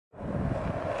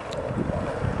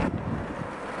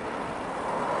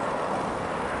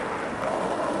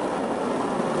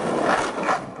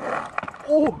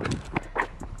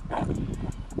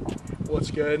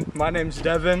What's good? My name's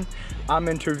Devon. I'm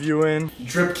interviewing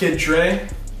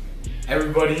Dripkiddre.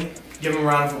 Everybody, give him a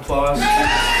round of applause.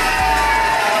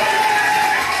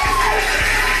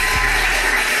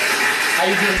 How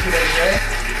you doing today, Dre?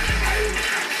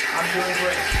 I'm doing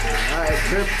great. Alright,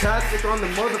 Driptastic on the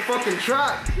motherfucking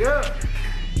track, yeah.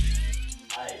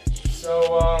 Alright,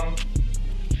 so,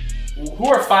 who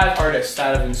are 5 artists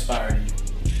that have inspired you?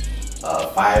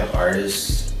 5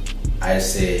 artists, I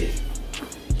say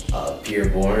Pierre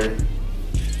Bourne.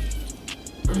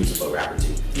 He's a rapper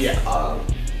too. Yeah.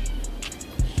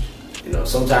 You know,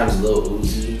 sometimes Lil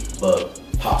Uzi, but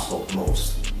Pop Smoke the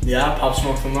most. Yeah, Pop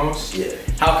Smoke the most? Yeah.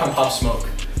 How come Pop Smoke?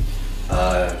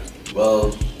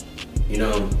 Well, you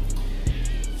know,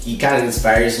 he kind of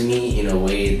inspires me in a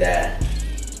way that,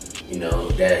 you know,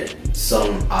 that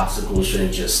some obstacles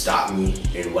shouldn't just stop me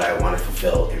in what I want to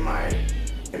fulfill in my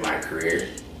career.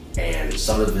 And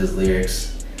some of his lyrics,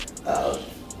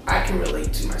 I can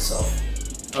relate to myself.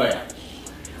 Oh yeah,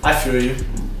 I feel you.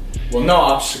 Well, no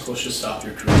obstacle should stop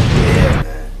your career. Yeah,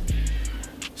 man.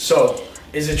 So,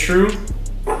 is it true you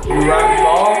ride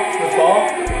with ball?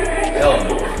 Hell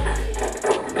no.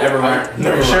 Never mind.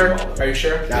 Are you sure? Are you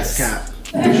sure? That's cap.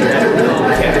 No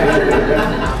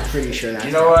cap. I'm pretty sure that's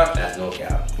You know what? That's no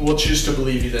cap. We'll choose to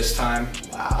believe you this time.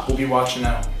 Wow. We'll be watching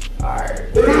out.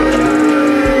 Alright.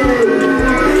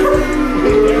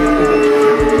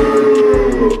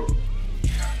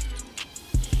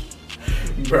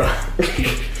 Bro,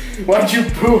 why'd you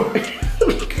boo?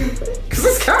 Cause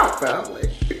it's cap, fam. Like,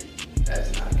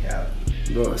 That's not cap.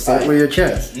 bro, say it with your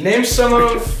chest. Name some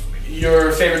of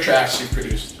your favorite tracks you've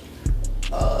produced.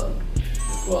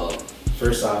 Well,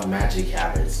 first off, Magic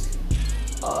Habits.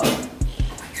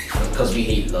 Because We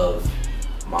Hate Love,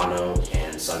 Mono,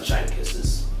 and Sunshine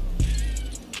Kisses.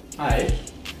 Alright.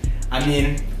 I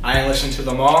mean, I ain't listened to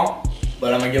them all,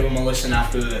 but I'm gonna give them a listen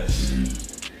after this.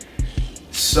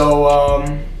 So,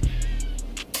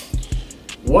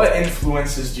 what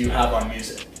influences do you have on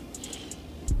music?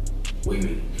 What do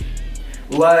you mean?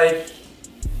 Like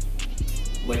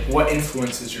what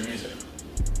influences your music?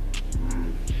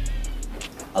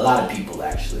 A lot of people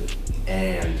actually,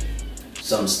 and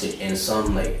some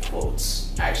like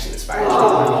quotes actually inspire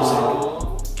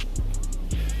my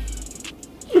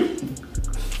music.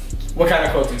 What kind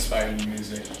of quotes inspire your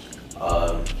music?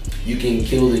 You can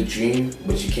kill the dream,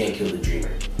 but you can't kill the dreamer.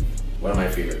 One of my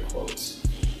favorite quotes.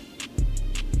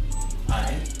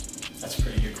 Alright, that's a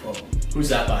pretty good quote. Who's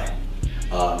that by?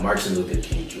 Martin Luther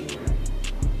King Jr.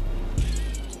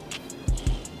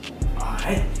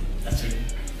 Alright, that's good.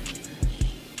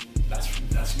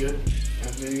 That's good.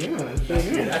 That's pretty good. That's That's pretty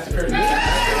good. good. That's pretty good.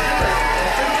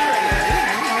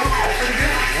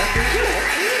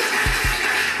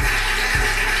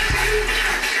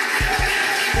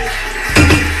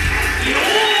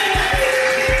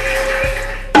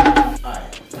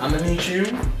 Alright, I'm gonna need you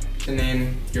to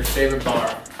name your favorite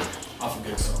bar off a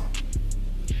good song.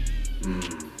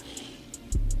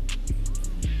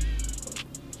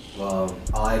 Well,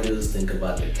 all I do is think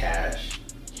about the cash.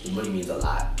 The money means a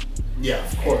lot. Yeah,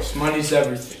 of course. Money's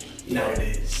everything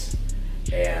nowadays.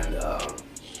 And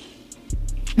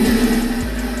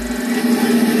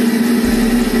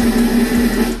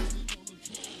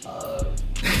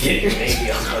getting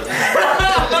maybe on that.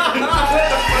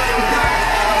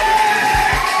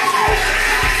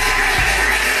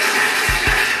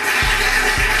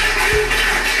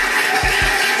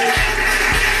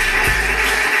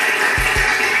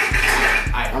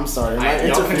 I'm sorry, am I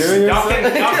Y'all interfering?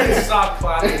 can stop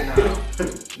clapping now.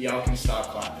 Y'all can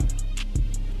stop clapping.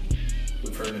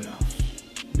 We've heard enough.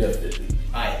 Definitely.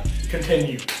 Alright,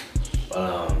 continue.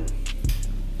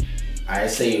 I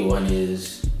say one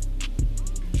is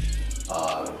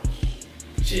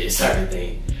shit, it's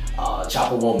everything.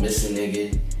 Chopper won't miss a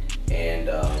nigga, and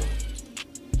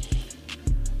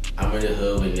I'm in the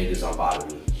hood with niggas on bottom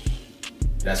of me.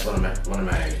 That's one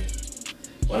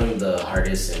of the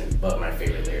hardest but my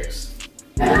favorite lyrics.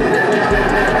 That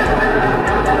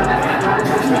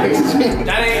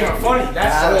ain't even funny.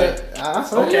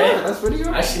 That's okay. Yeah, that's pretty good.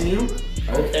 I see you.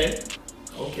 Okay.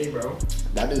 Okay, bro.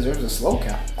 That deserves a slow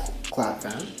clap,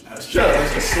 fam. That's true.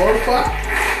 That's a slow clap.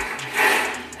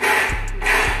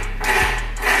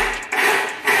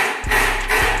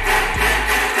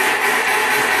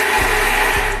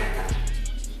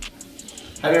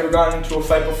 Have you ever gotten into a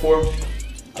fight before?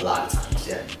 A lot of times,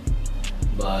 yeah.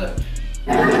 But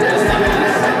the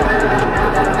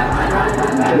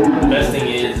best thing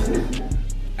is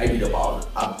I beat up all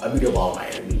my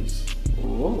enemies.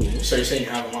 Ooh. So you're saying you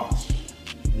haven't lost?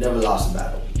 Never lost a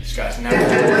battle. This guy's never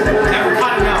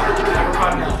caught him out. Never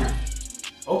caught him out.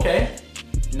 Okay.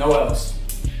 No else.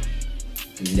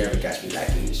 You never catch me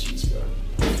lacking in the streets, bro.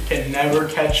 Can never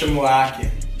catch him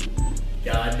lacking.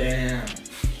 Goddamn.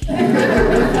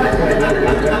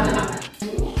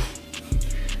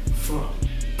 Fuck.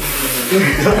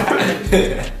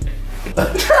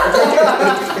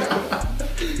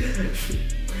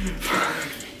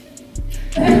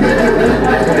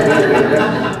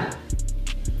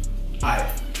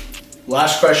 Alright.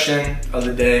 Last question of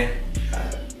the day.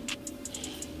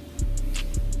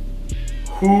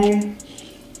 Who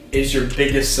is your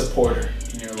biggest supporter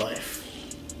in your life?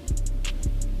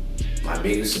 My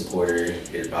biggest supporter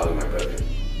is probably my brother.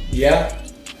 Yeah?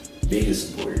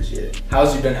 Biggest supporters, yeah.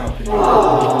 How's he been helping you?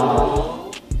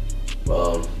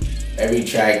 Well, every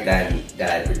track that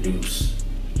I produce,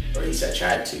 or at least I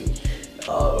tried to,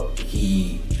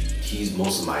 he's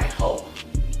most of my help,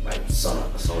 like some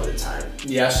of the time.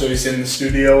 Yeah, so he's in the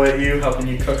studio with you, helping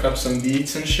you cook up some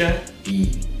beats and shit?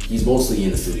 He's mostly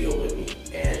in the studio with me,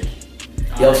 and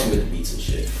he helps me with the beats and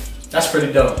shit. That's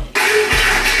pretty dope.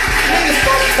 Man,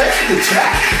 stop touching the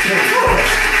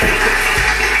track.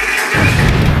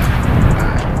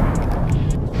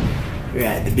 We're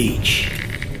at the beach.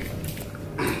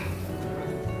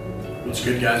 What's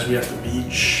good, guys? We at the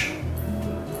beach.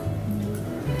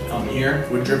 I'm here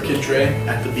with Dripkiddre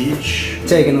at the beach.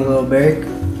 Taking a little break.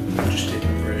 Just taking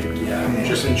a break. Yeah, I'm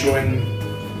just enjoying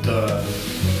the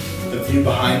view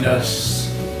behind us.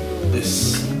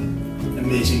 This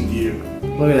amazing view.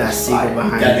 Look at that seagull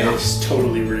behind That us. is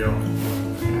totally real.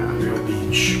 Yeah, real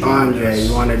beach. Andre,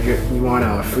 you want a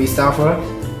freestyle for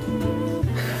us?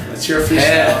 Let's hear a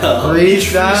freestyle.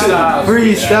 Freestyle.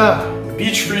 Freestyle. Yeah.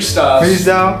 Beach freestyles.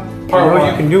 Freestyle. Part you know one.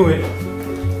 You can do it.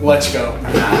 Let's go. Nah,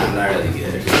 I'm not really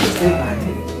good at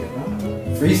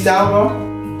freestyle. Freestyle, bro?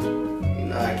 You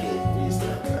know I can't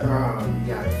freestyle, bro. Oh, you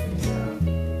got it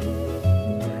freestyle.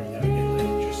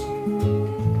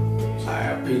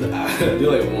 Alright, I'll do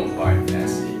like one part,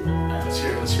 that's it. Alright,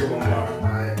 let's hear one more.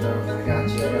 Alright, bro, I got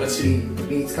you. Let's see. The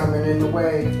beat's coming in the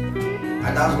way.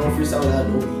 I thought I was going to freestyle without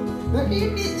no beat.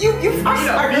 I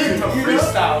heard you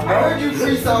freestyle, bro. I heard you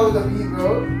freestyle with a beat,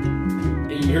 bro.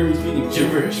 And you heard me speaking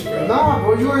gibberish, bro. Nah,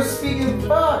 bro, you were speaking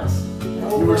facts.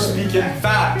 You were speaking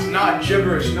facts, not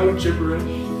gibberish. No gibberish.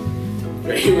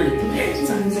 Bro, you were paying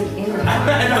attention.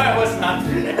 I know I was not.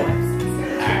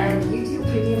 YouTube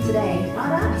Premium today,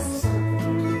 not us.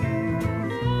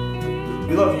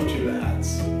 We love YouTube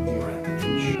ads. We're at the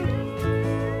beach.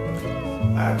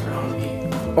 Alright, bro.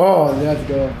 Oh, let's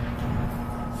go.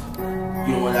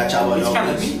 You know what that chopper It's don't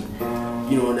kinda miss? neat.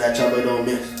 You know what that chopper don't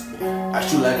miss? I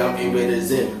shoot like I'm in with a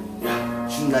zip.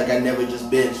 Shoot like I never just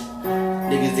bitch.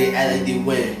 Niggas, they act like they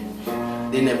win.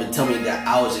 They never tell me that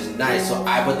I was just nice, so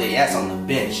I put their ass on the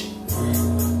bench.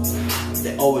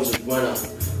 They always just run up.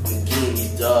 I'm getting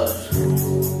these dollars.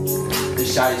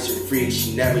 This shot is a freak.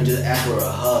 She never just asked for a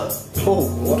hug.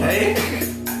 Oh, Okay.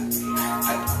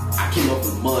 I came up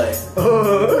from mud.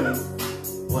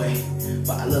 Wait,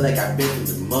 but I look like I've been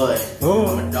through the mud.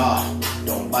 I'm a dog,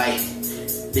 don't bite.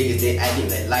 Niggas, they acting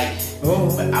like light.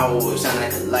 But I always shine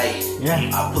like a light.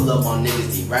 Yeah. I pull up on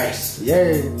niggas, they rice. Yeah.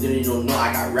 Then you don't know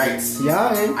I got rights.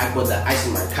 Yeah. I put the ice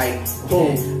in my kite.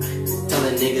 Oh.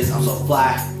 Telling niggas I'm so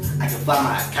fly, I can fly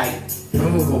my kite.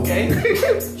 Okay.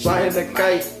 Flying the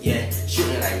kite. Yeah,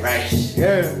 shooting like rice.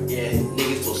 Yeah. Yeah,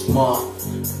 niggas so small.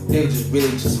 Niggas just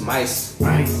really just mice.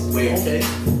 Nice. Wait, Okay.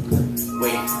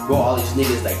 wait, roll all these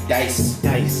niggas like dice.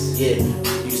 Nice. Yeah,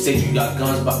 you said you got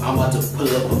guns, but I'm about to pull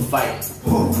up a fight.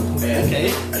 Man,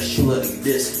 Okay. I shoot like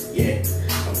this. Yeah,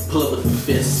 I'm pull up with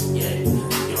the fist. Yeah,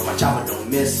 you know my chopper don't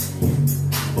miss.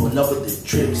 Pulling up with the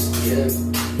tricks. Yeah,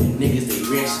 niggas they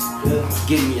rich.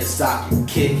 Give me a sock and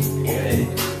kick. Yeah,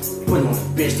 putting on a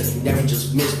bitch that you never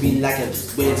just miss. Be like I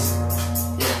just wins.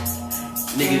 Yeah,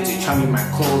 niggas they try me my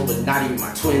clones, but not even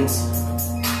my twins.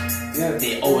 Yeah.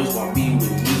 They always want to be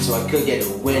with me, so I could get a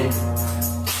win.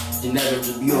 They never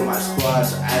just be on my squad,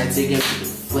 so I had to take him to the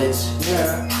flinch.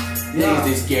 Yeah. Niggas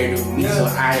they scared of me, so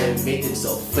I had to make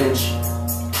themselves flinch.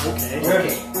 Okay.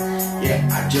 Okay, yeah,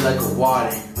 I chill like a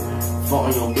water. Fall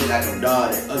on your bitch like a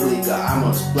daughter. Ugly girl, I'm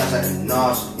on splash like a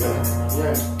nostril.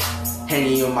 Yeah.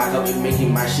 Hanging on my cup and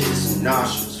making my shit some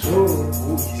nostrils.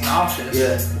 Ooh, he's nauseous.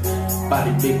 Yeah,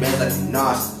 body big bands like a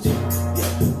nostrils.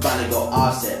 Yeah, about to go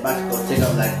offset, about to go take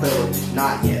up like Quavo, just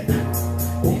not yet.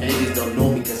 Niggas don't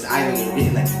know me cause I ain't get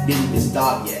written like you didn't even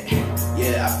stop yet.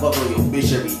 Yeah, I fuck on your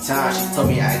bitch every time. She told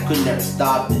me I could never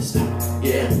stop this.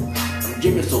 Yeah, I'm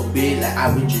dreaming so big like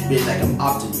I reach your bitch like I'm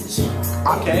Optimus.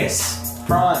 Okay.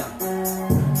 Prime.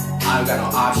 I ain't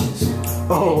got no options.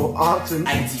 Oh, awesome.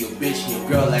 I can see your bitch and your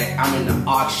girl like I'm in the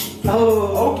auction.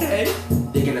 Oh, Okay.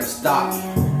 They can never stop me.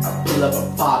 I pull up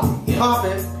and pop it. Yeah. pop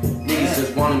it. Niggas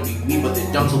just wanna be me, but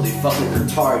they dumb so they fucking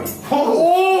retarded.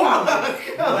 Oh!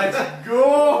 Let's go!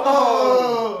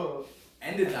 Oh.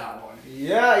 Ended that one.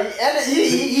 Yeah,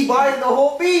 he bought the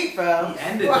whole beat, fam. He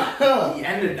ended that. He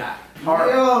ended that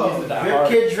hard. He Yo, ended that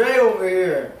hard. Dripkiddre over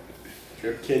here.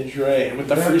 Dripkiddre with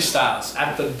the freestyles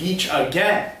at the beach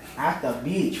again. At the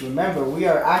beach. Remember, we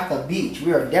are at the beach.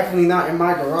 We are definitely not in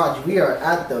my garage. We are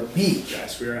at the beach.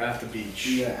 Yes, we are at the beach.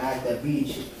 We are at the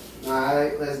beach.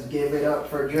 Alright, let's give it up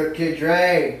for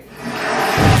Dripkiddre.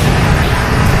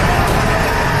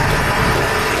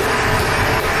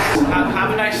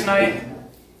 Have a nice night.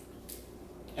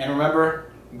 And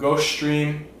remember, go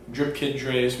stream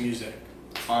Dripkiddre's music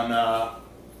on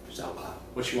SoundCloud.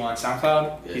 what you want,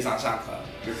 SoundCloud? Yeah. He's on SoundCloud.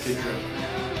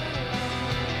 Dripkiddre.